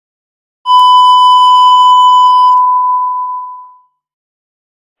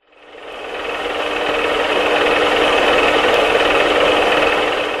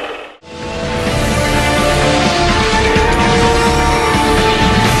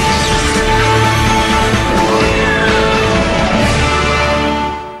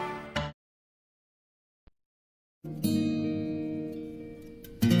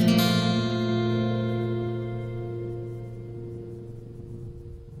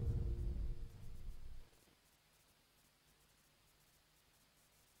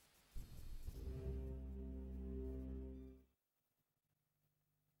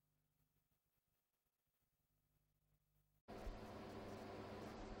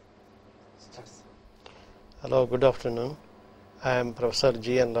Hello, good afternoon. I am Professor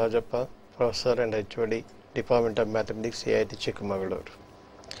G. N. Rajappa, Professor and HOD, Department of Mathematics, CIT Chikmagalur.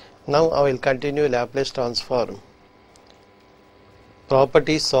 Now I will continue Laplace transform.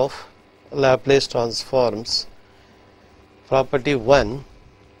 Properties of Laplace transforms. Property 1.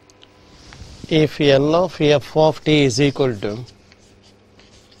 If L of f of t is equal to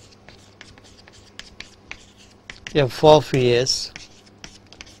f of s,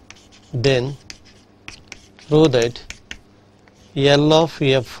 then prove that L of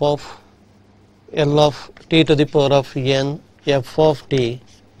t to the power of n f of t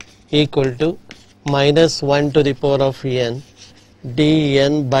equal to minus 1 to the power of n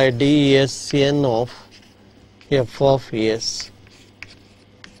dn by dsn of f of s.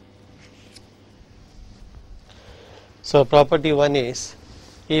 So property 1 is,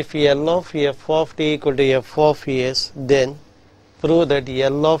 if L of f of t equal to f of s, then prove that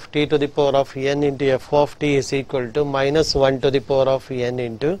L of t to the power of n into f of t is equal to minus 1 to the power of n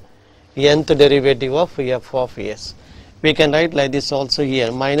into nth derivative of f of s. We can write like this also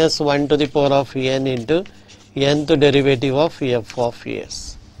here, minus 1 to the power of n into nth derivative of f of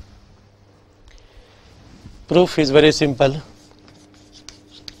s. Proof is very simple.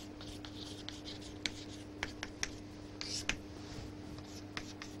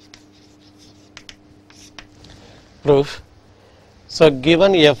 Proof. So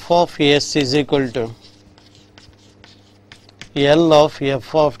given f of s is equal to L of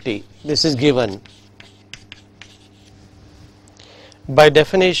f of t, this is given. By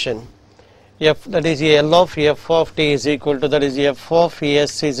definition, f, that is L of f of t is equal to, that is f of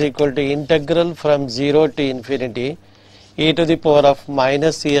s is equal to integral from 0 to infinity e to the power of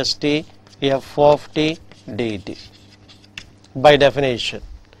minus est f of t dt. By definition.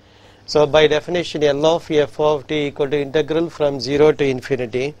 So by definition, L of f of t equal to integral from 0 to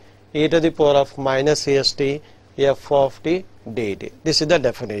infinity e to the power of minus est f of t dt. This is the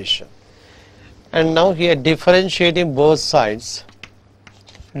definition. And now here differentiating both sides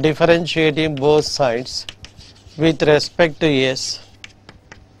with respect to s.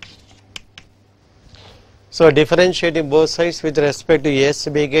 So differentiating both sides with respect to s,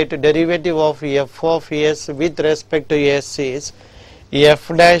 we get derivative of f of s with respect to s is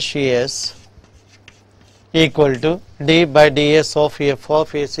f dash s equal to d by ds of f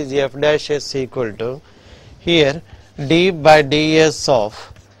of s is f dash s equal to, here d by ds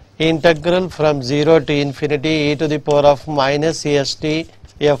of integral from 0 to infinity e to the power of minus est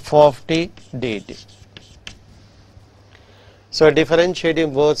f of t dt. So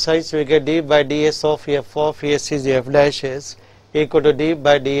differentiating both sides, we get d by ds of f of s is f dash s equal to d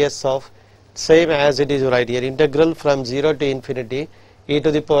by ds of, same as it is right here, integral from 0 to infinity e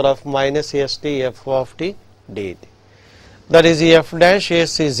to the power of minus est f of t dt. That is f dash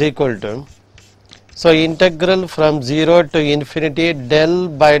s is equal to, so integral from 0 to infinity del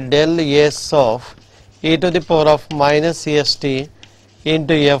by del s of e to the power of minus est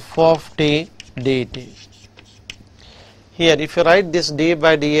into f of t dt. Here if you write this d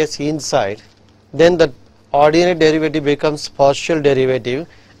by ds inside, then the ordinary derivative becomes partial derivative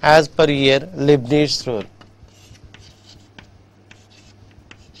as per here Leibniz rule.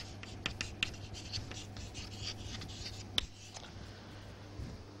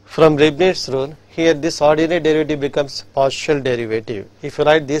 From Leibniz rule, here this ordinary derivative becomes partial derivative if you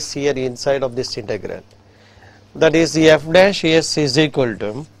write this here inside of this integral. That is f dash s is equal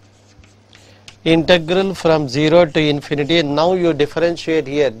to integral from 0 to infinity. Now you differentiate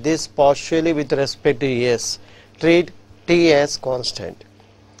here this partially with respect to s. Treat t as constant.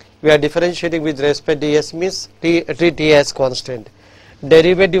 We are differentiating with respect to s means treat t as constant.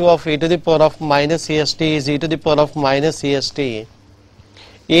 Derivative of e to the power of minus est is e to the power of minus est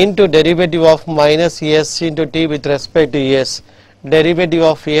into derivative of minus s into t with respect to s. Derivative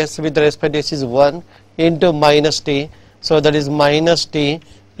of s with respect to s is 1 into minus t. So that is minus t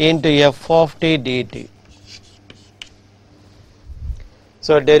into f of t dt.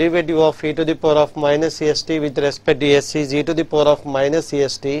 So derivative of e to the power of minus est with respect to s is e to the power of minus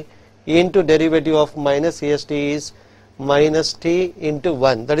est into derivative of minus est is minus t into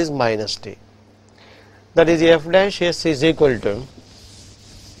 1, that is minus t. That is f dash s is equal to,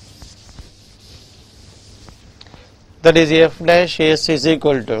 that is f dash s is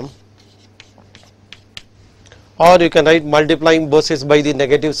equal to, or you can write multiplying both sides by the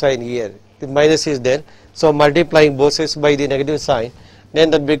negative sign here, the minus is there, so multiplying both sides by the negative sign, then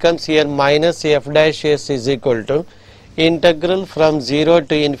that becomes here minus f dash s is equal to integral from 0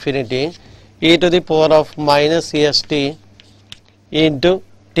 to infinity e to the power of minus est into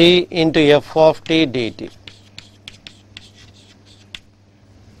t into f of t dt.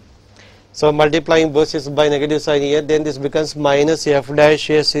 So multiplying both sides by negative sign here, then this becomes minus f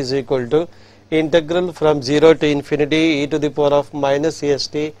dash s is equal to integral from 0 to infinity e to the power of minus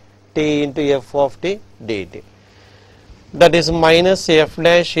st t into f of t dt. That is minus f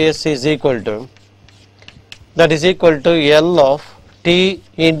dash s is equal to, that is equal to L of t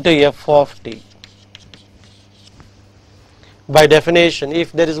into f of t. By definition,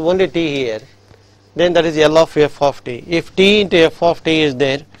 if there is only t here, then that is L of f of t. If t into f of t is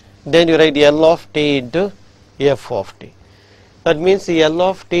there, then you write L of t into f of t. That means L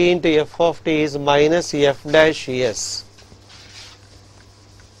of t into f of t is minus f dash s.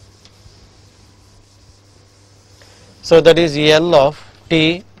 So that is L of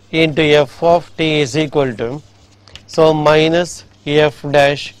t into f of t is equal to, so minus f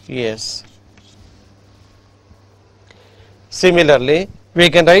dash s. Similarly, we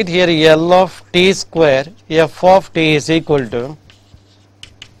can write here L of t square f of t is equal to,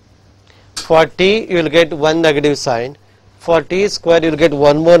 for t you will get one negative sign, for t square you will get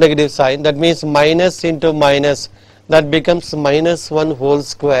one more negative sign, that means minus into minus, that becomes minus 1 whole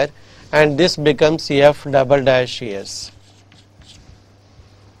square, and this becomes f double dash s.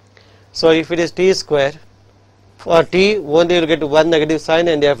 So if it is t square, for t only you will get one negative sign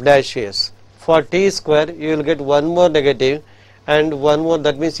and f dash s. For t square you will get one more negative and one more,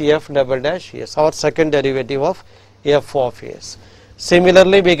 that means f double dash s, or second derivative of f of s.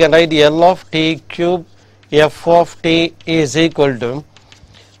 Similarly, we can write L of t cube f of t is equal to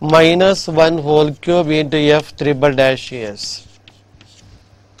minus 1 whole cube into f triple dash s,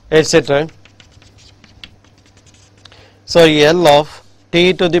 etc. So L of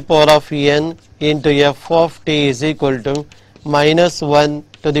t to the power of n into f of t is equal to minus 1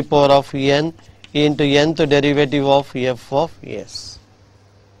 to the power of n into nth derivative of f of s.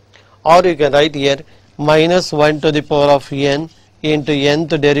 Or you can write here minus 1 to the power of n into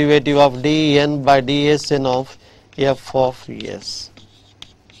nth derivative of dn by dsn of f of s.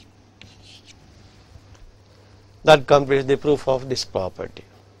 That completes the proof of this property.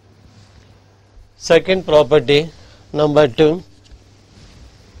 Second property, number 2.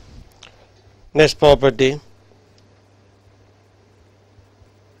 Next property.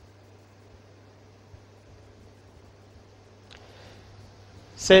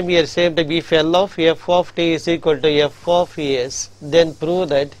 Same here, same type. If L of f of t is equal to f of s, then prove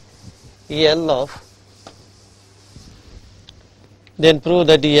that L of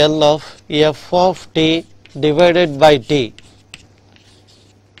f of t divided by t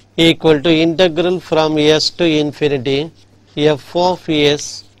equal to integral from s to infinity f of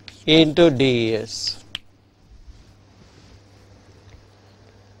s into ds.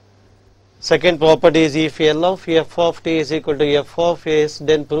 Second property is, if L of f of t is equal to f of s,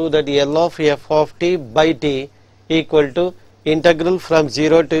 then prove that L of f of t by t equal to integral from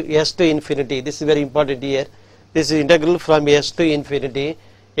 0 to s to infinity. This is very important here. This is integral from s to infinity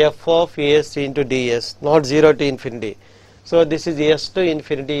f of s into ds, not 0 to infinity. So this is s to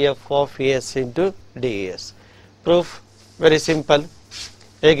infinity f of s into ds. Proof very simple.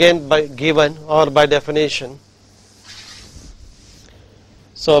 Again by given or by definition.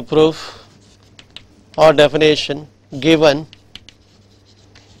 So proof or definition, given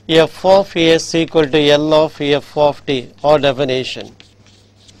f of s equal to L of f of t, or definition.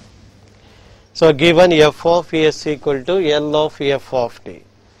 So given f of s equal to L of f of t,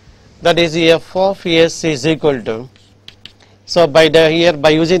 that is f of s is equal to, so by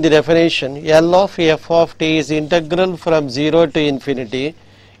using the definition, L of f of t is integral from 0 to infinity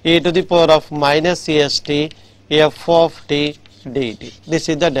e to the power of minus st f of t dt. This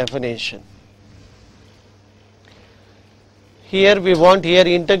is the definition. Here we want here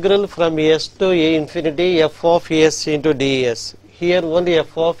integral from s to infinity f of s into ds. Here only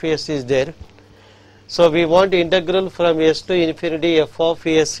f of s is there. So we want integral from s to infinity f of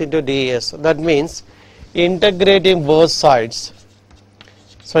s into ds. That means integrating both sides.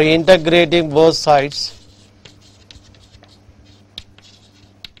 So integrating both sides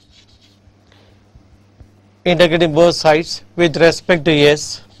with respect to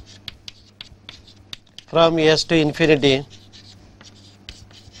s, from s to infinity.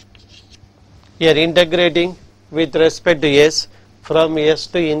 Here integrating with respect to s from s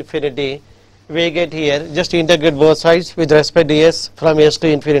to infinity, we get here, just integrate both sides with respect to s from s to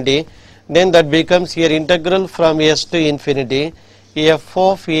infinity, then that becomes here integral from s to infinity f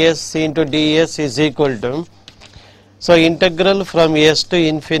of s into ds is equal to, so integral from s to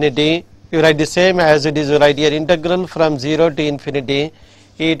infinity, you write the same as it is right here, integral from 0 to infinity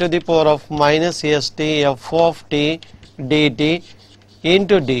e to the power of minus st f of t dt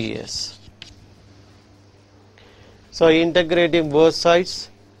into ds. So integrating both sides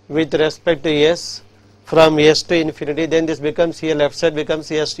with respect to s from s to infinity, then this becomes here left side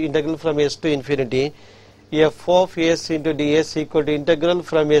becomes s integral from s to infinity. F of s into ds equal to integral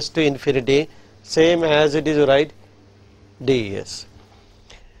from s to infinity, same as it is right ds.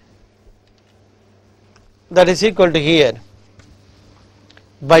 That is equal to here.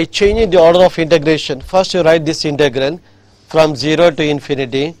 By changing the order of integration, first you write this integral from 0 to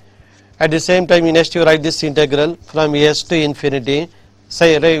infinity. At the same time, next you write this integral from s to infinity.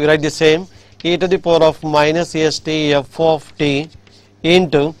 Say you write the same e to the power of minus st f of t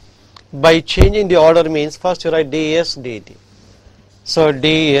into, by changing the order means first you write ds dt. So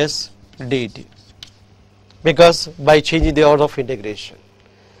ds dt, because by changing the order of integration.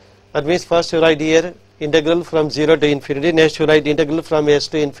 That means first you write here integral from 0 to infinity, next you write integral from s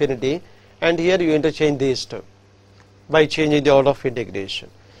to infinity, and here you interchange these two by changing the order of integration.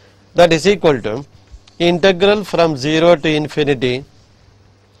 That is equal to integral from 0 to infinity.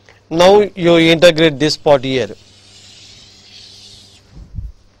 Now you integrate this part here.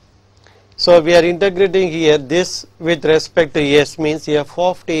 So we are integrating here this with respect to s, means f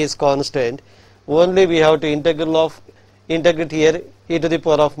of t is constant. Only we have to integrate here e to the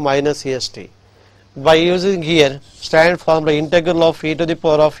power of minus st. By using here standard formula, integral of e to the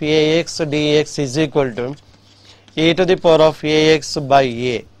power of ax dx is equal to e to the power of ax by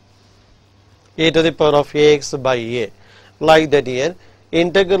a. E to the power of ax by a. Like that here,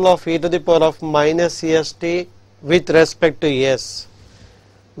 integral of e to the power of minus st with respect to s.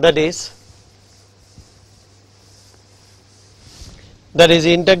 That is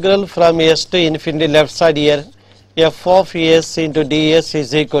integral from s to infinity, left side here, f of s into ds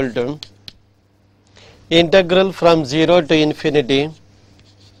is equal to integral from 0 to infinity,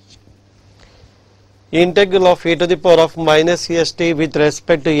 integral of e to the power of minus st with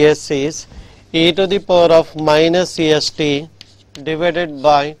respect to s is e to the power of minus st divided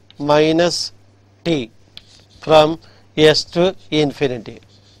by minus t from s to infinity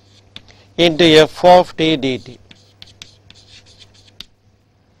into f of t dt.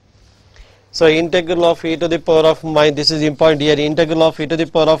 So integral of e to the power of minus, this is important here, integral of e to the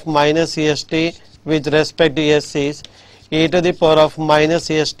power of minus st with respect to s is e to the power of minus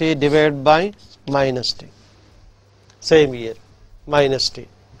st divided by minus t. Same here, minus t.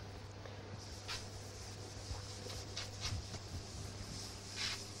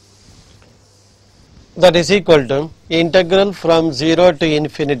 That is equal to integral from 0 to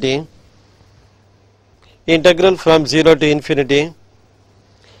infinity, integral from 0 to infinity.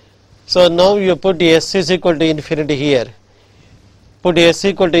 So now you put s is equal to infinity here. Put s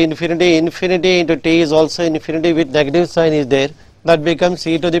equal to infinity, infinity into t is also infinity with negative sign is there. That becomes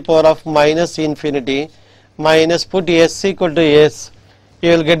e to the power of minus infinity minus, put s equal to s.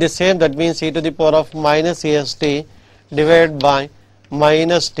 You will get the same, that means e to the power of minus st divided by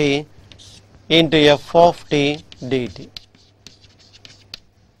minus t into f of t dt.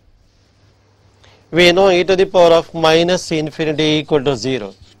 We know e to the power of minus infinity equal to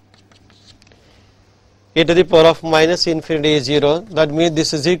 0. E to the power of minus infinity is 0. That means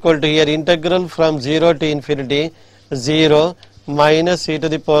this is equal to here integral from 0 to infinity 0 minus e to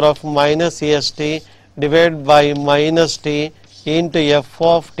the power of minus st divided by minus t into f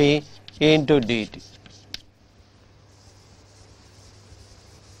of t into dt.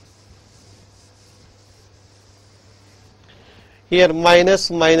 Here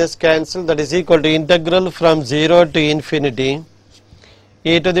minus minus cancel, that is equal to integral from 0 to infinity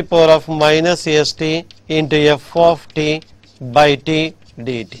e to the power of minus st into f of t by t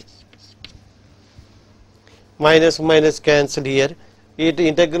dt. Minus minus cancel here, e to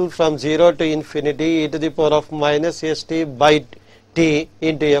integral from 0 to infinity e to the power of minus st by t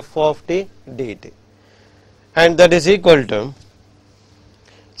into f of t dt. And that is equal to,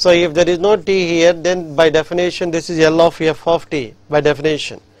 so if there is no t here, then by definition this is L of f of t by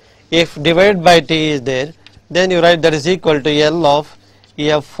definition. If divided by t is there, then you write that is equal to L of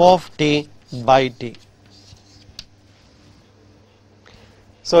f of t by t.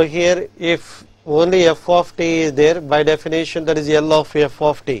 So here if only f of t is there, by definition that is L of f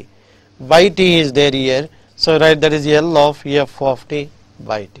of t. By t is there here, so write that is L of f of t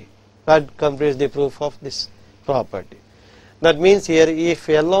by t. That completes the proof of this property. That means here if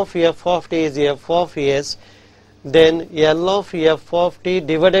L of f of t is f of s, then L of f of t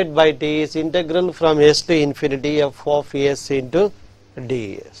divided by t is integral from s to infinity f of s into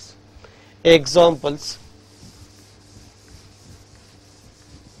ds. Examples.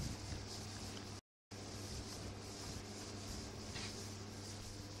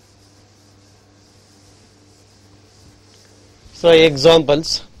 So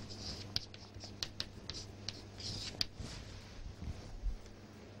examples.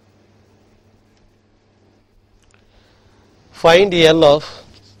 find L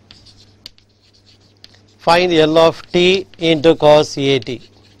of t into cos AT.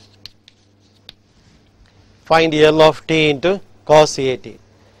 Find L of t into cos AT.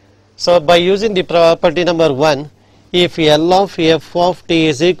 So by using the property number 1, if L of f of t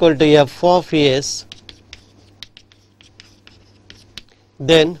is equal to f of s,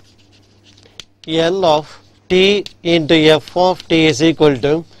 then L of t into f of t is equal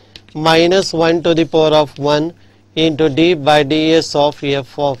to minus 1 to the power of 1 into d by ds of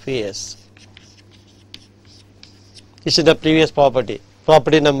f of s. This is the previous property,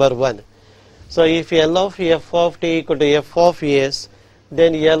 property number 1. So if L of f of t equal to f of s,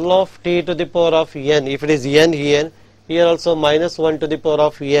 then L of t to the power of n, if it is n here also minus 1 to the power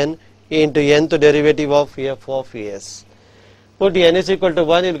of n into nth derivative of f of s. Put n is equal to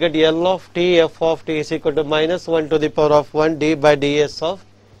 1, you will get L of t f of t is equal to minus 1 to the power of 1 d by ds of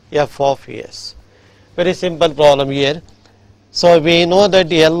f of s. Very simple problem here. So we know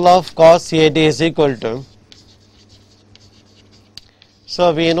that L of cos AT is equal to,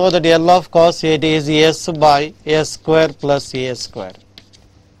 so we know that L of cos AT is s by s square plus a square.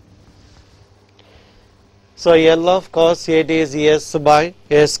 So L of cos AT is s by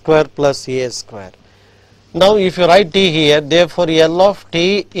s square plus a square. Now if you write t here, therefore L of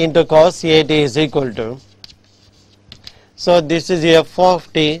t into cos AT is equal to, so this is f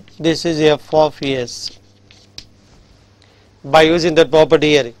of t, this is f of s. By using that property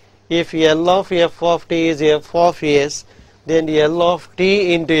here, if L of f of t is f of s, then L of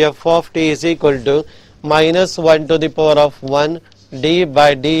t into f of t is equal to minus 1 to the power of 1 d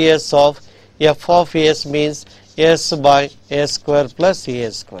by ds of f of s, means s by s square plus a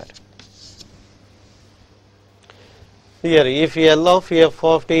square. Here if L of f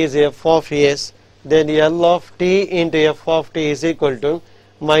of t is f of s, then L of t into f of t is equal to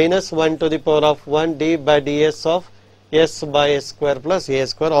minus 1 to the power of 1 d by ds of s by s square plus a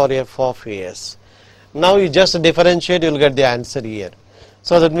square, or f of s. Now you just differentiate, you will get the answer here.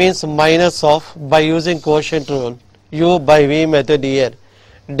 So that means minus of, by using quotient rule, u by v method here,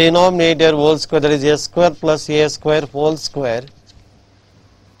 denominator whole square, that is s square plus a square whole square.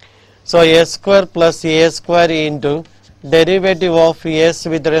 So s square plus a square into derivative of s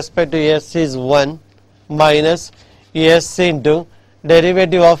with respect to s is 1 minus s into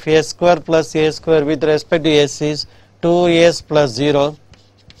derivative of s square plus a square with respect to s is 2s plus 0,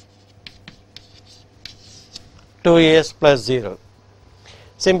 2s plus 0.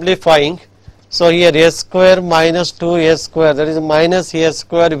 Simplifying, so here s square minus 2s square, that is minus a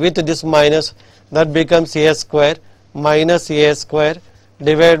square with this minus, that becomes a square minus a square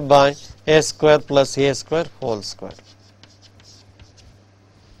divided by s square plus a square whole square.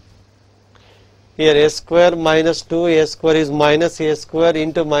 Here s square minus 2a square is minus a square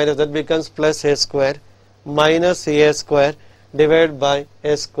into minus, that becomes plus a square minus a square divided by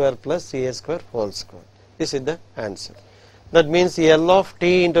s square plus a square whole square. This is the answer. That means L of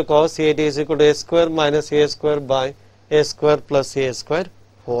t into cos AT is equal to s square minus a square by s square plus a square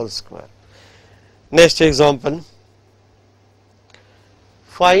whole square. Next example.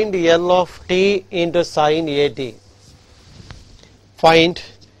 Find L of t into sin AT. Find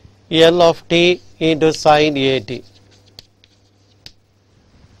L of t into sin AT.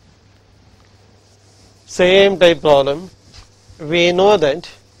 Same type problem. We know that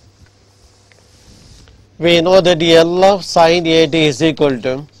L of sin AT is equal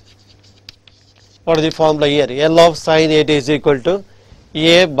to, what is the formula here? L of sin AT is equal to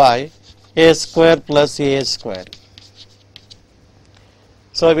a by a square plus a square.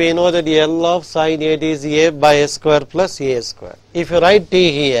 So we know that L of sin AT is a by a square plus a square. If you write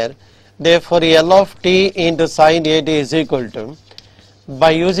t here, therefore L of t into sin AT is equal to,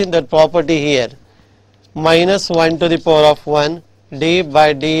 by using that property here, minus 1 to the power of 1 d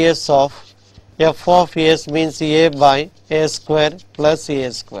by ds of f of s, means a by a square plus a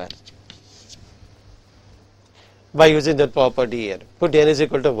square. By using that property here, put n is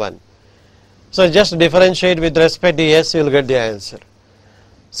equal to 1. So just differentiate with respect to s, you will get the answer.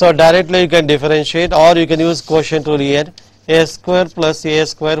 So directly you can differentiate, or you can use quotient rule here, a square plus a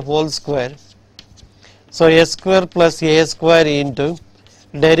square whole square. So a square plus a square into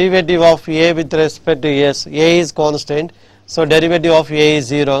derivative of a with respect to s, a is constant, so derivative of a is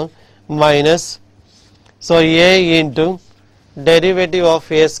 0, minus, so a into derivative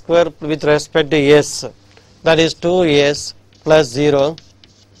of a square with respect to s, that is 2s plus 0.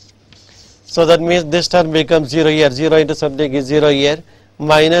 So that means this term becomes 0 here, 0 into something is 0 here,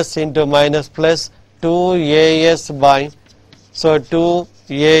 minus into minus plus 2as by, so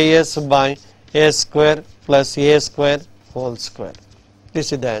 2as by a square plus a square whole square.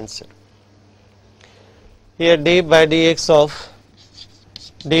 This is the answer. Here d by dx of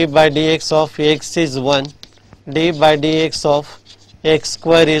x is 1, d by dx of x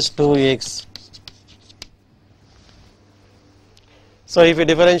square is 2x. So if you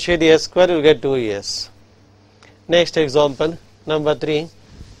differentiate s square, you get 2s. Next example, number 3.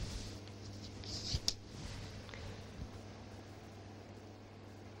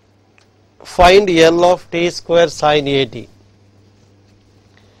 Find L of t square sin 80.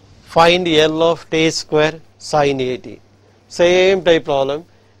 Find L of t square sin 80. Same type problem.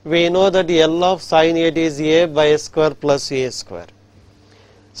 We know that L of sin 80 is a by s square plus a square.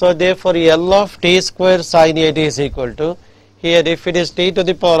 So therefore L of t square sin 80 is equal to, here if it is t to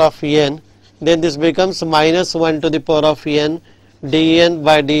the power of n, then this becomes minus 1 to the power of n dn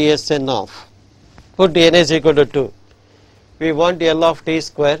by dsn of. Put n is equal to 2. We want L of t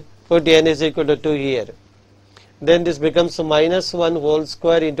square, put n is equal to 2 here. Then this becomes minus 1 whole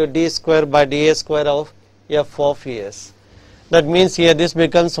square into d square by ds square of f of s. That means here this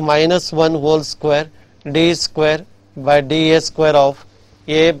becomes minus 1 whole square d square by ds square of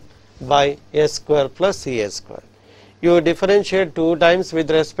a by s square plus a square. You differentiate 2 times with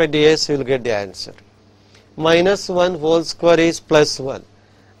respect to s, you will get the answer. Minus 1 whole square is plus 1.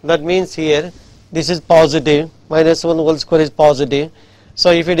 That means here this is positive, minus 1 whole square is positive.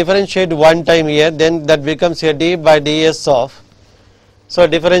 So if you differentiate 1 time here, then that becomes here d by ds of, so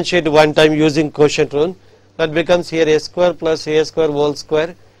differentiate 1 time using quotient rule, that becomes here s square plus a square whole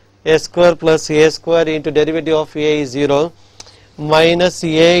square, s square plus a square into derivative of a is 0, minus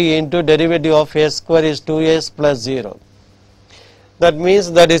a into derivative of s square is 2s plus 0. That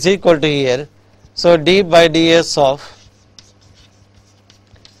means that is equal to here, so d by ds of,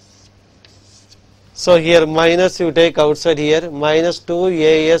 so here minus you take outside here, minus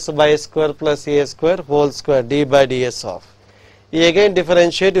 2as by square plus a square whole square d by ds of. You again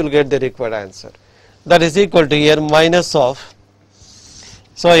differentiate, you will get the required answer. That is equal to here minus of,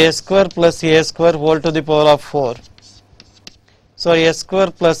 so s square plus a square whole to the power of 4. So s square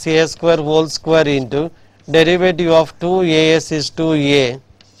plus a square whole square into derivative of 2as is 2a.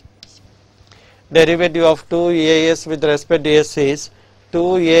 Derivative of 2as with respect to s is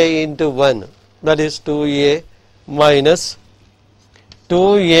 2a into 1. That is 2a minus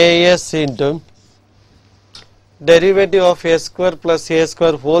 2as into derivative of s square plus a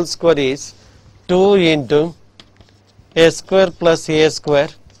square whole square is 2 into s square plus a square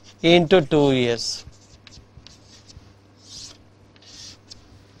into 2s.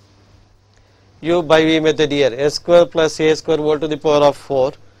 U by v method here, s square plus a square whole to the power of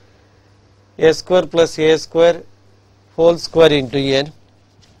 4, s square plus a square whole square into n,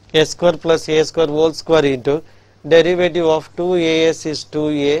 s square plus a square whole square into derivative of 2as is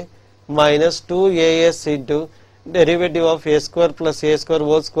 2a minus 2as into derivative of s square plus a square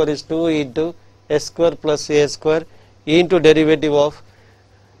whole square is 2 into s square plus a square into derivative of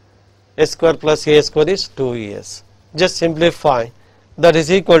s square plus a square is 2s. Just simplify, that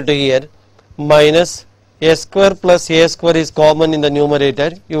is equal to here minus s square plus a square is common in the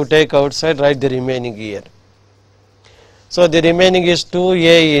numerator, you take outside, write the remaining here. So the remaining is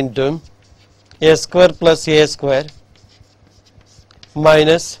 2a into s square plus a square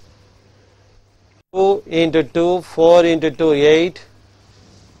minus 2 into 2, 4 into 2, 8.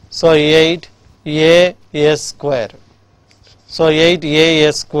 So 8 a s square. So 8 a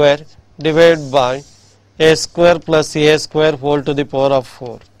s square divided by s square plus a square whole to the power of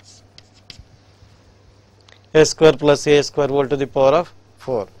 4. S square plus a square whole to the power of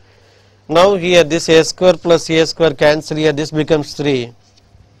 4. Now here this a square plus a square cancel here, this becomes 3.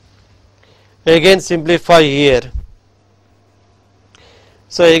 Again simplify here.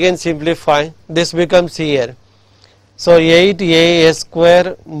 So again simplify, this becomes here. So 8a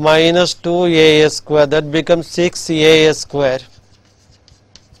square minus 2a square, that becomes 6a square.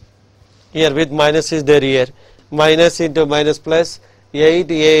 Here with minus is there here. Minus into minus plus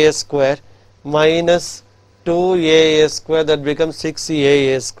 8a square minus 2a square, that becomes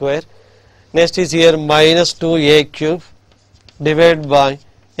 6a square. Next is here minus 2a cube divided by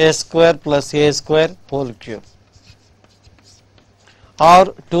a square plus a square whole cube.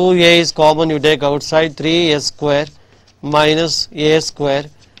 Or 2a is common, you take outside, 3a square minus a square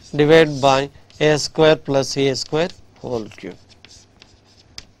divided by a square plus a square whole cube.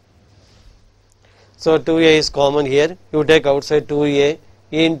 So 2a is common here, you take outside 2a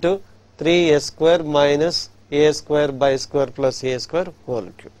into 3a square minus a square by square plus a square whole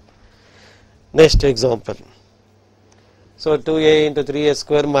cube. Next example. So 2a into 3a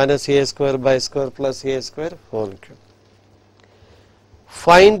square minus a square by square plus a square whole cube.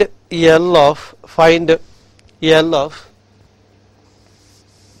 Find L of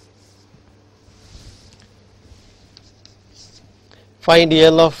Find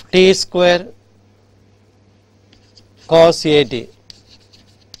L of t square cos at.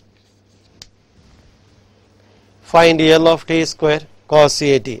 Find L of t square cos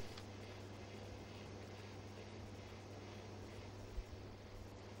at.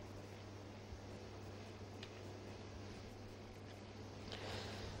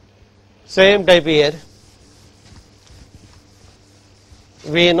 Same type here.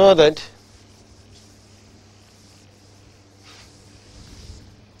 We know that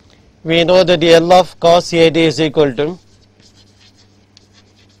L of cos at is equal to,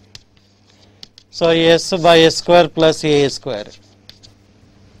 so s by s square plus a square.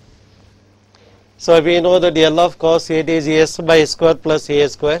 So we know that L of cos at is s by s square plus a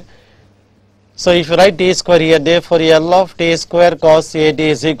square. So if you write t square here, therefore L of t square cos at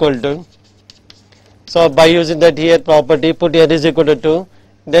is equal to, so by using that here property, put n is equal to 2,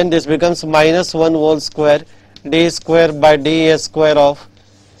 then this becomes minus 1 whole square d square by ds square of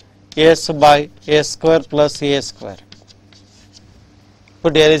s by s square plus a square.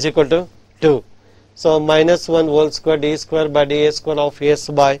 Put n is equal to 2. So minus 1 whole square d square by ds square of s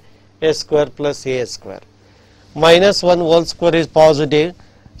by s square plus a square. Minus 1 whole square is positive,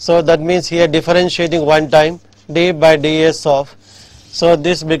 so that means here differentiating one time d by ds of, so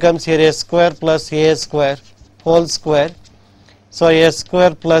this becomes here s square plus a square whole square. So s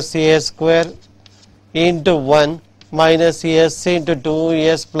square plus a square into 1 minus s into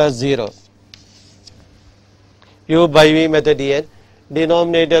 2s plus 0. U by v method here,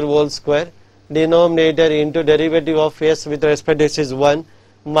 denominator whole square, denominator into derivative of s with respect to s is 1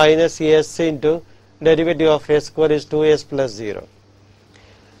 minus s into derivative of s square is 2s plus 0.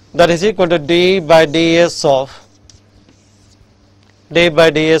 That is equal to d by ds of,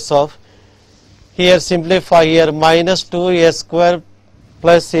 here simplify here, minus 2s square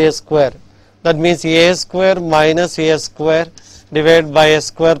plus a square. That means a square minus a square divided by a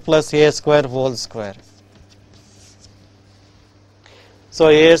square plus a square whole square. So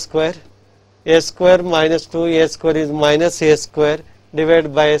a square minus 2a square is minus a square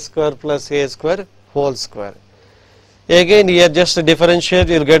divided by a square plus a square whole square. Again here just differentiate,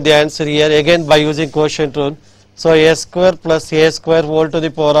 you will get the answer here again by using quotient rule. So a square plus a square whole to the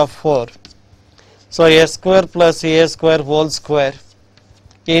power of 4. So a square plus a square whole square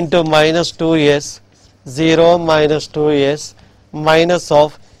into minus 2s, 0 minus 2s minus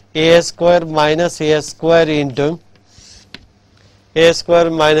of a square minus a square into a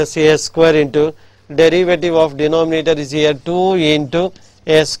square minus a square into derivative of denominator is here 2 into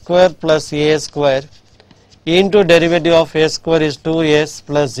a square plus a square into derivative of a square is 2s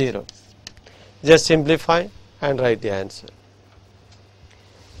plus 0. Just simplify and write the answer.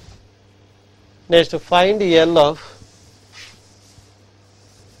 Next, find L of,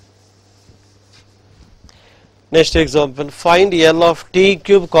 next example, find L of t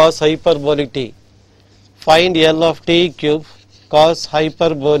cube cos hyperbolic t. Find L of t cube cos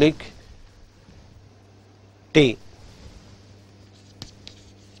hyperbolic t.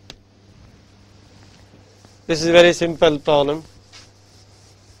 This is a very simple problem.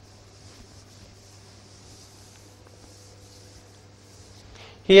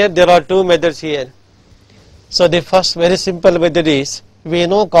 Here there are two methods here. So the first very simple method is, we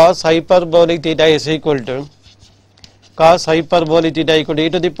know cos hyperbolic theta is equal to, cos hyperbolic theta equal to e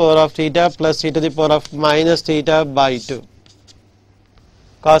to the power of theta plus e to the power of minus theta by 2.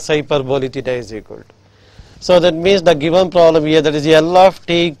 Cos hyperbolic theta is equal to. So that means the given problem here, that is L of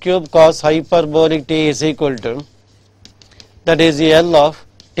t cube cos hyperbolic t is equal to, that is L of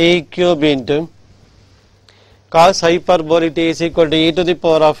t cube into cos hyperbolic t is equal to e to the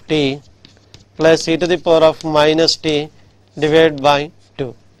power of t plus e to the power of minus t divided by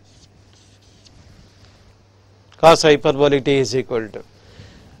 2. Cos hyperbolic t is equal to,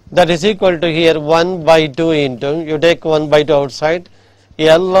 that is equal to here 1 by 2 into, you take 1 by 2 outside,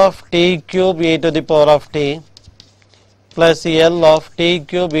 L of t cube e to the power of t plus L of t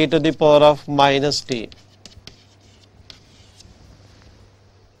cube e to the power of minus t.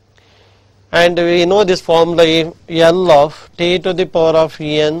 And we know this formula, L of t to the power of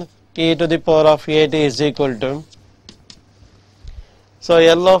n e to the power of 8 is equal to, so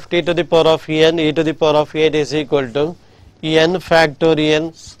L of t to the power of n e to the power of 8 is equal to n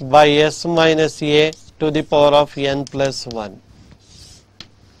factorial by s minus a to the power of n plus 1.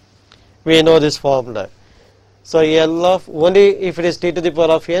 We know this formula. So L of, only if it is t to the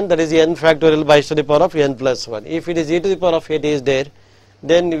power of n, that is n factorial by s to the power of n plus 1. If it is e to the power of 8 is there,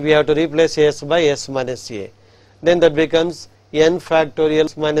 then we have to replace s by s minus a. Then that becomes n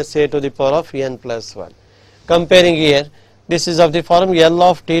factorial minus a to the power of n plus 1. Comparing here, this is of the form L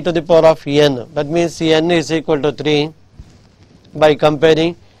of t to the power of n. That means n is equal to 3 by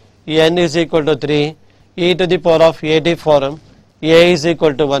comparing n is equal to 3, e to the power of at form, a is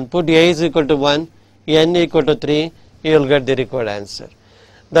equal to 1. Put a is equal to 1, n equal to 3, you will get the required answer.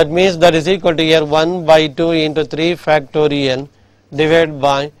 That means that is equal to here 1 by 2 into 3 factorial divided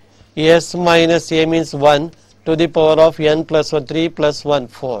by s minus a means 1 to the power of n plus 1, 3 plus 1,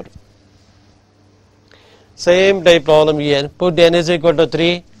 4. Same type problem here. Put n is equal to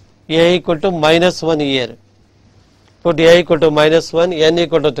 3, a equal to minus 1 here. Put a equal to minus 1, n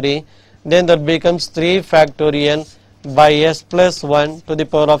equal to 3. Then that becomes 3 factorial by s plus 1 to the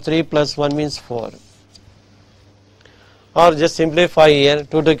power of 3 plus 1 means 4. Or just simplify here,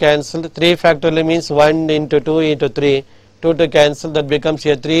 2 to cancel, 3 factorial means 1 into 2 into 3, 2 to cancel, that becomes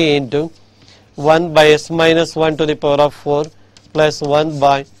here 3 into 1 by s minus 1 to the power of 4 plus 1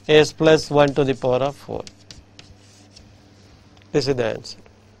 by s plus 1 to the power of 4. This is the answer.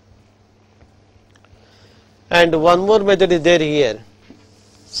 And one more method is there here.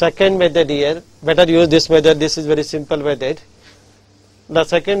 Second method here, better use this method, this is very simple method. The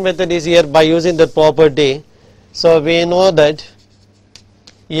second method is here by using the property. So we know that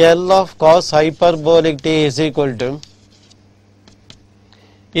L of cos hyperbolic t is equal to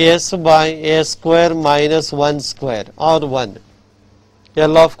s by a square minus 1 square or 1.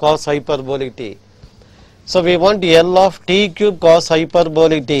 L of cos hyperbolic t. So we want L of t cube cos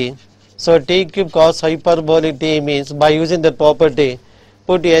hyperbolic t. So t cube cos hyperbolic t means by using the property,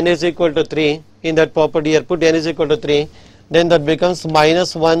 put n is equal to 3 in that property here, put n is equal to 3, then that becomes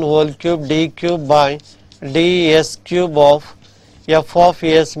minus 1 whole cube d cube by ds cube of f of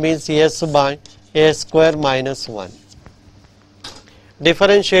s means s by a square minus 1.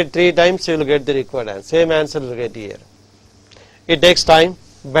 Differentiate 3 times, you will get the required answer. Same answer you will get here. It takes time,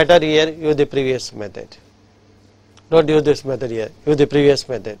 better here use the previous method. Don't use this method here, use the previous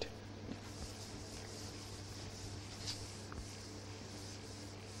method.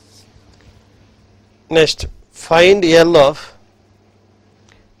 Next, find L of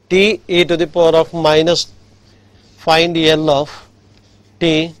t e to the power of minus, find L of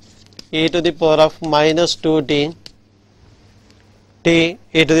t e to the power of minus 2t, t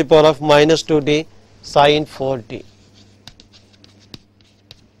e to the power of minus 2t sin 4t.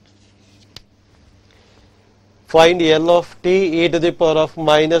 Find L of t e to the power of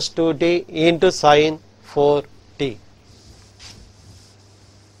minus 2t into sin 4t.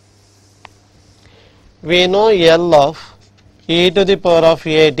 We know L of e to the power of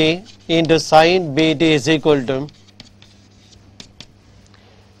at into sin bt is equal to,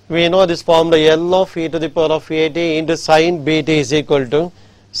 we know this formula L of e to the power of at into sin bt is equal to,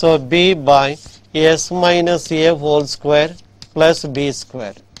 so b by s minus a whole square plus b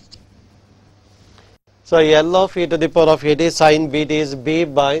square. So L of e to the power of at sin bt is b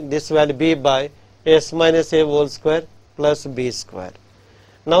by, this value b by s minus a whole square plus b square.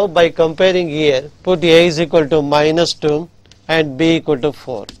 Now by comparing here, put a is equal to minus 2 and b equal to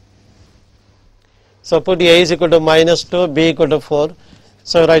 4. So put a is equal to minus 2, b equal to 4.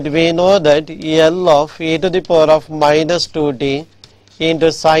 So right, we know that L of e to the power of minus 2t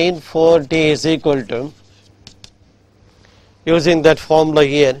into sin 4t is equal to, using that formula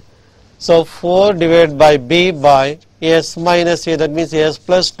here, so 4 divided by b by s minus a, that means s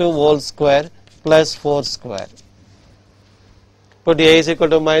plus 2 whole square plus 4 square. Put a is equal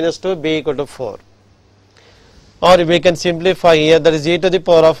to minus 2, b equal to 4. Or we can simplify here, that is e to the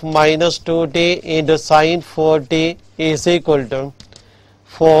power of minus 2t into sin 4t is equal to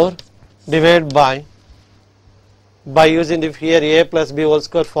 4 divided by using the here a plus b whole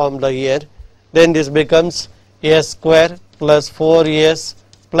square formula here, then this becomes a square plus 4s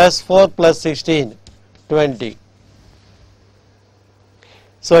plus 4 plus 16, 20.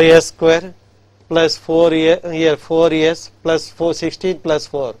 So a square plus 4 here 4s plus 4 16 plus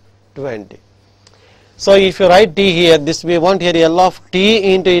 4 20. So if you write t here, this we want here L of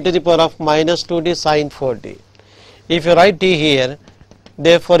t into e to the power of minus 2t sin 4t. If you write t here,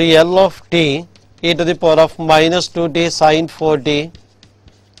 therefore L of t e to the power of minus 2t sin 4t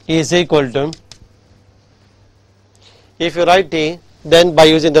is equal to, if you write t, then by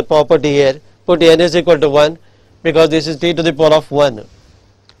using the property here, put n is equal to 1 because this is t to the power of 1.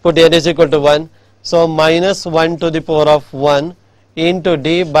 Put n is equal to 1. So minus 1 to the power of 1 into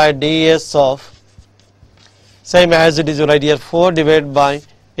d by ds of, same as it is right here, 4 divided by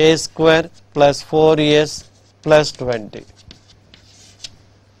a square plus 4s plus 20.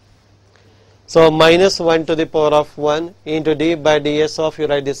 So minus 1 to the power of 1 into d by ds of, you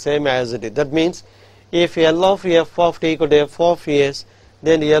write the same as it is. That means if L of f of t equal to f of s,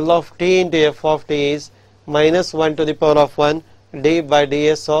 then L of t into f of t is minus 1 to the power of 1 d by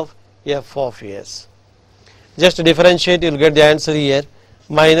ds of f of s. Just differentiate, you will get the answer here,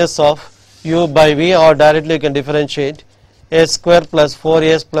 minus of u by v, or directly you can differentiate s square plus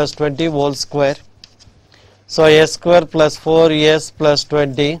 4s plus 20 whole square. So s square plus 4s plus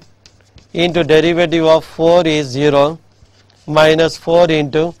 20 into derivative of 4 is 0 minus 4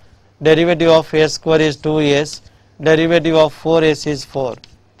 into derivative of s square is 2s, derivative of 4s is 4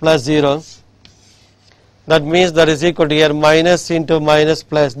 plus 0. That means that is equal to here minus into minus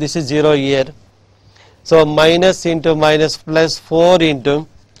plus, this is 0 here. So minus into minus plus 4 into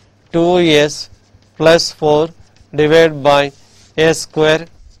 2s plus 4 divided by s square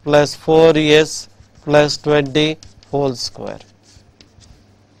plus 4s plus 20 whole square.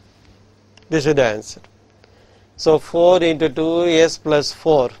 This is the answer. So 4 into 2s plus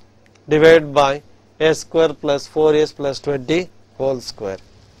 4 divided by s square plus 4s plus 20 whole square.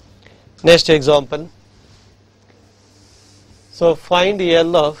 Next example. So find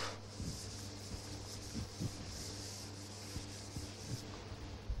L of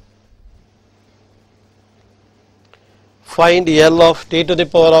t to the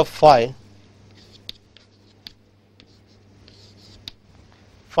power of 5.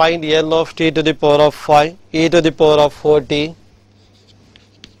 Find L of t to the power of 5, e to the power of 40,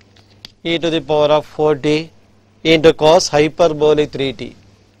 e to the power of 40 into cos hyperbolic 3t.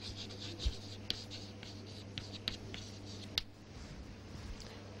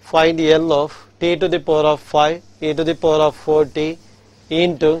 Find L of t to the power of 5, e to the power of 40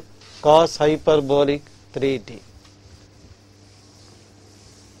 into cos hyperbolic 3t.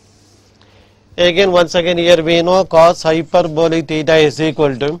 Again, once again here we know cos hyperbolic theta is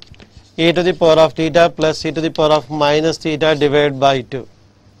equal to e to the power of theta plus e to the power of minus theta divided by 2.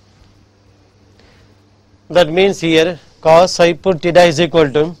 That means here cos hyper theta is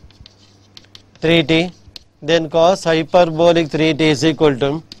equal to 3t, then cos hyperbolic 3t is equal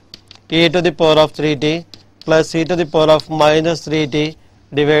to e to the power of 3t plus e to the power of minus 3t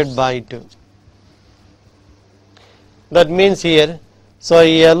divided by 2. That means here, so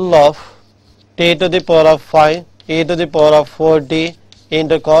L of t to the power of 5 e to the power of 40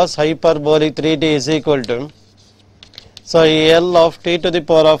 into cos hyperbolic 3t is equal to, so L of t to the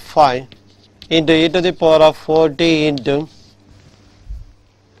power of 5 into e to the power of 40 into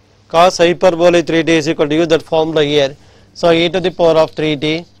cos hyperbolic 3t is equal to, use that formula here, so e to the power of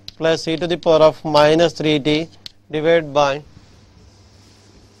 3t plus e to the power of minus 3t divided by,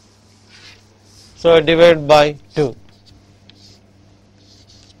 so divided by 2.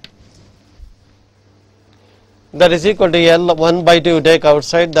 That is equal to L 1 by 2 you take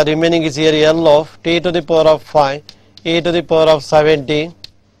outside, the remaining is here L of t to the power of 5 e to the power of 70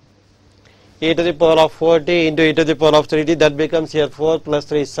 e to the power of 40 into e to the power of 3t, that becomes here 4 plus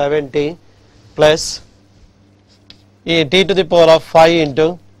 3 70 plus t to the power of 5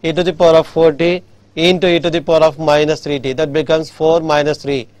 into e to the power of 40 into e to the power of minus 3t, that becomes 4 minus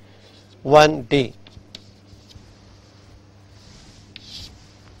 3 1t.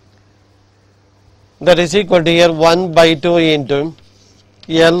 That is equal to here 1 by 2 into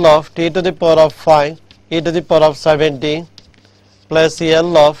L of t to the power of 5 e to the power of 70 plus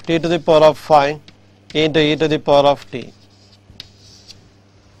L of t to the power of 5 into e to the power of t.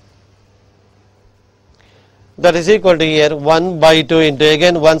 That is equal to here 1 by 2 into,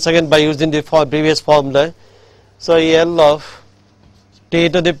 again once again by using the previous formula, so L of t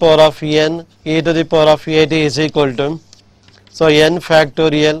to the power of n e to the power of at is equal to, so n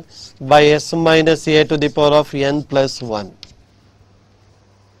factorial by s minus a to the power of n plus 1.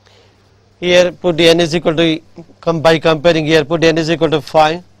 Here put n is equal to, by comparing here, put n is equal to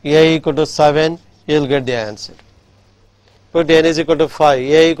 5, a equal to 7, you will get the answer. Put n is equal to 5,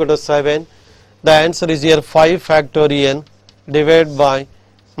 a equal to 7, the answer is here 5 factorial divided by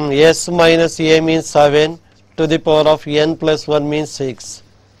s minus a means 7 to the power of n plus 1 means 6,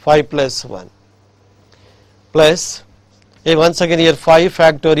 5 plus 1 plus, once again here 5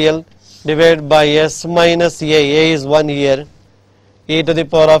 factorial divided by s minus a is 1 here, e to the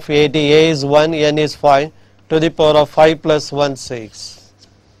power of 80, a is 1, n is 5, to the power of 5 plus 1, 6.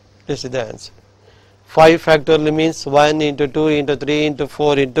 This is the answer. 5 factorial means 1 into 2 into 3 into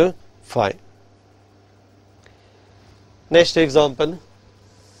 4 into 5. Next example.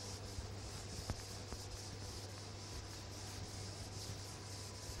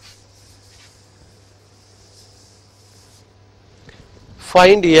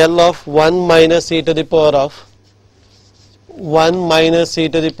 Find L of 1 minus e to the power of 1 minus e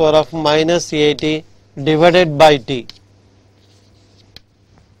to the power of minus 80 divided by t.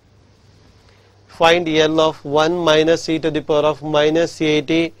 Find L of 1 minus e to the power of minus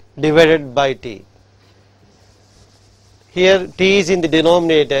 80 divided by t. Here t is in the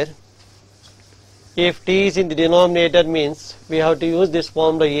denominator, If t is in the denominator means we have to use this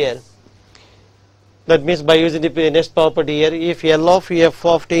formula here. That means by using the next property here, if L of f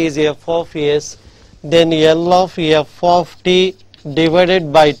of t is f of s, then L of f of t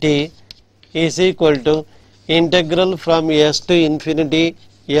divided by t is equal to integral from s to infinity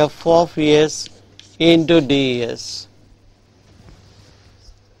f of s into ds.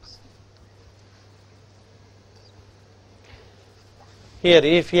 Here,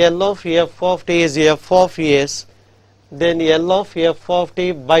 if L of f of t is f of s, then L of f of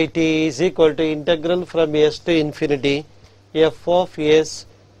t by t is equal to integral from s to infinity f of s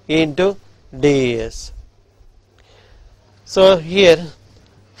into ds. So here,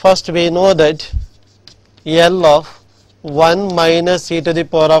 first we know that L of 1 minus e to the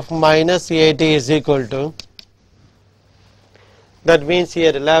power of minus at is equal to, that means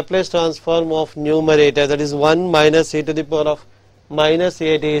here Laplace transform of numerator, that is 1 minus e to the power of minus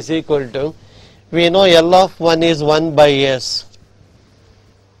at is equal to, we know L of 1 is 1 by s.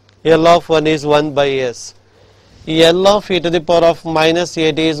 L of 1 is 1 by s. L of e to the power of minus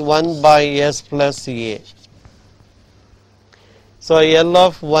at is 1 by s plus a. So L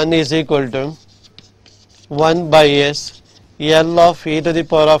of 1 is equal to 1 by s. L of e to the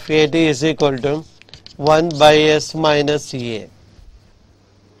power of at is equal to 1 by s minus a.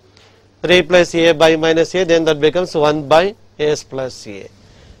 Replace a by minus a, then that becomes 1 by s plus a.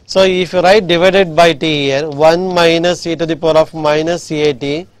 So if you write divided by t here, 1 minus e to the power of minus at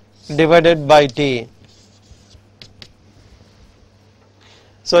divided by t.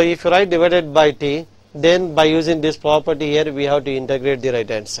 So if you write divided by t, then by using this property here, we have to integrate the right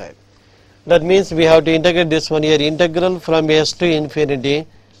hand side. That means we have to integrate this one here, integral from s to infinity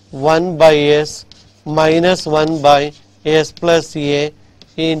 1 by s minus 1 by s plus a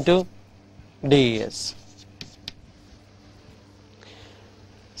into ds.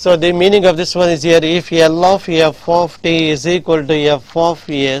 So the meaning of this one is here, if L of f of t is equal to f of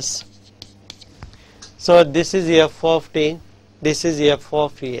s, so this is f of t, this is f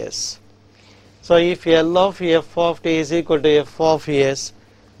of s. So if L of f of t is equal to f of s,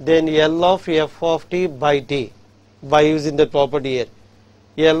 then L of f of t by t, by using the property here,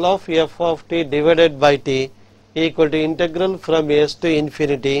 L of f of t divided by t equal to integral from s to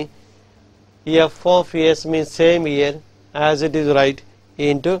infinity f of s means same here as it is right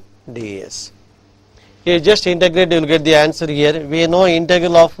into ds. You just integrate, you will get the answer here. We know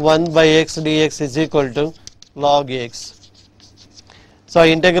integral of 1 by x dx is equal to log x. So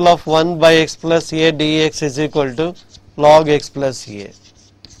integral of 1 by x plus a dx is equal to log x plus a.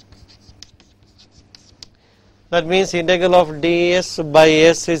 That means integral of ds by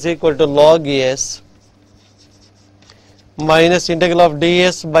s is equal to log s minus integral of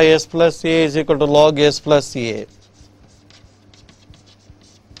ds by s plus a is equal to log s plus a.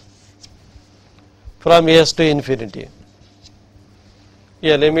 From s to infinity.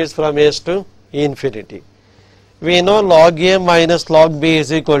 Yeah, limits from s to infinity. We know log a minus log b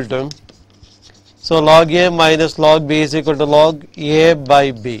is equal to, so log a minus log b is equal to log a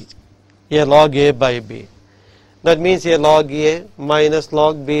by b. Yeah, log a by b. That means here log a minus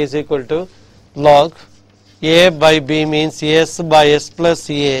log b is equal to log a by b means s by s plus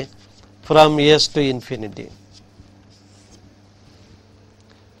a from s to infinity.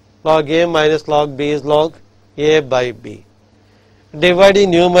 Log a minus log b is log a by b. Dividing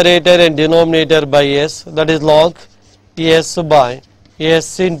numerator and denominator by s, that is log s by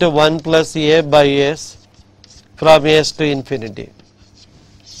s into 1 plus a by s from s to infinity.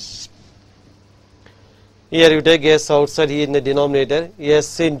 Here you take s outside here in the denominator,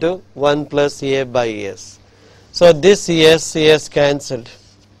 s into 1 plus a by s. So this s cancelled.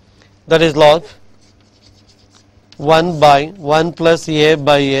 That is log 1 by 1 plus a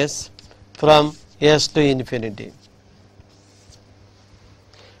by s from s to infinity.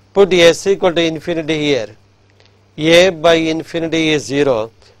 Put s equal to infinity here. A by infinity is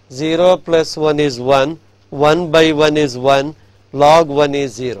 0. 0 plus 1 is 1. 1 by 1 is 1. Log 1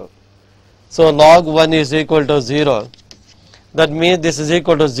 is 0. So log 1 is equal to 0. That means this is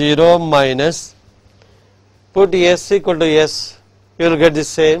equal to 0 minus. Put s equal to s. You will get the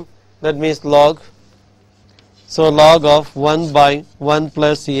same. That means log. So log of 1 by 1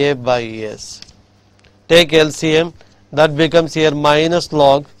 plus a by s. Take LCM. That becomes here minus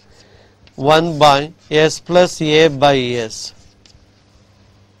log 1 by s plus a by s.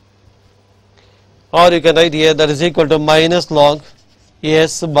 Or you can write here that is equal to minus log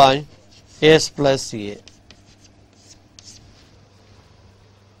s by s plus a.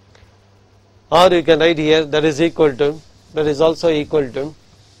 Or you can write here that is equal to, that is also equal to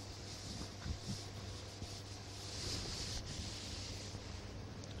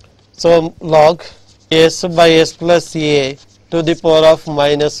so log s by s plus a to the power of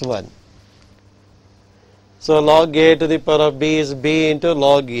minus 1. So log a to the power of b is b into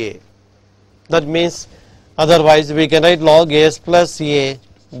log a. That means otherwise we can write log s plus a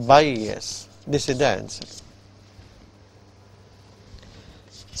by s. This is the answer.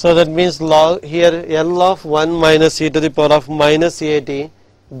 So that means log here L of 1 minus e to the power of minus at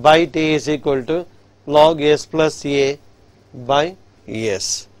by t is equal to log s plus a by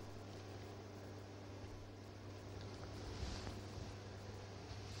s.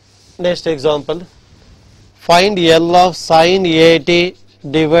 Next example. Find L of sin at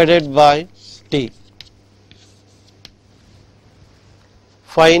divided by t.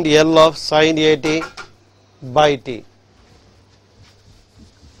 Find L of sin at by t.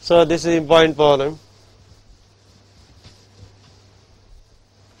 So this is important problem.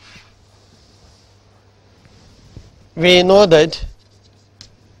 We know that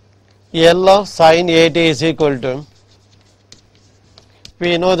L of sin at is equal to,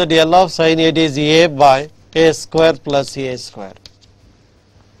 we know that L of sin at is a by a square plus a square.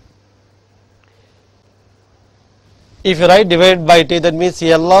 If you write divided by t, that means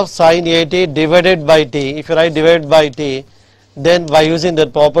L of sin at divided by t. If you write divided by t, then by using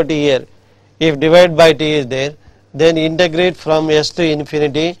that property here, if divided by t is there, then integrate from s to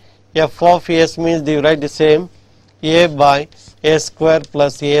infinity. F of s means you write the same, a by a square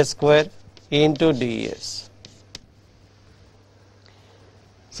plus a square into ds.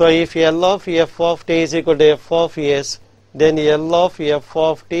 So if L of f of t is equal to f of s, then L of f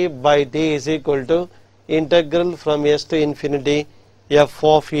of t by t is equal to integral from s to infinity f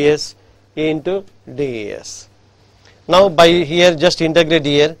of s into ds. Now by here just integrate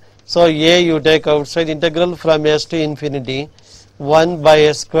here. So a you take outside, integral from s to infinity 1 by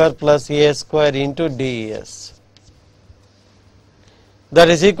s square plus a square into ds. That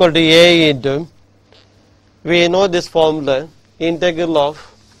is equal to a into, we know this formula, integral of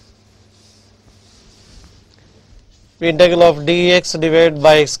dx divided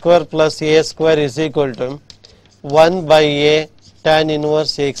by x square plus a square is equal to 1 by a tan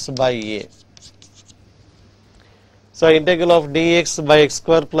inverse x by a. So integral of dx by x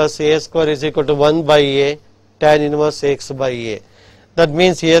square plus a square is equal to 1 by a tan inverse x by a. That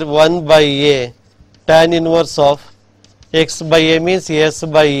means here 1 by a tan inverse of x by a means s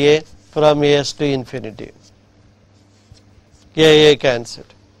by a from s to infinity. A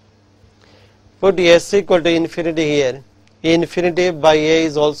cancelled. Put s equal to infinity here. Infinity by a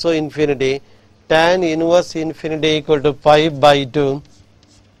is also infinity. Tan inverse infinity equal to pi by 2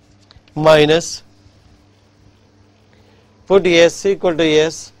 minus, put s equal to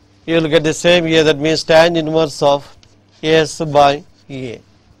s, you will get the same here, that means tan inverse of s by a.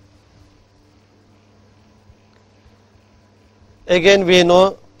 Again we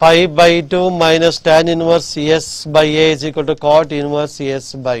know pi by 2 minus tan inverse s by a is equal to cot inverse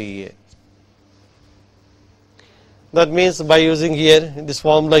s by a. That means by using here this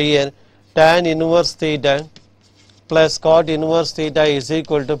formula here, tan inverse theta plus cot inverse theta is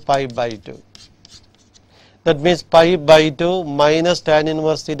equal to pi by 2. That means pi by 2 minus tan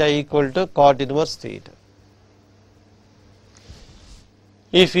inverse theta equal to cot inverse theta.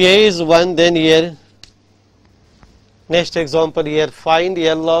 If a is 1, then here, next example here, find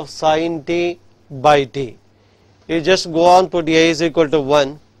L of sin t by t. You just go on, put a is equal to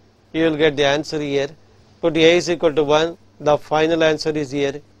 1, you will get the answer here. Put a is equal to 1, the final answer is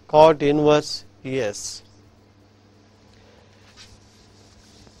here, cot inverse s.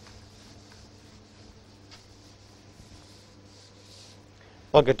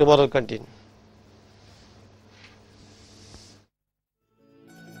 Okay, tomorrow continue.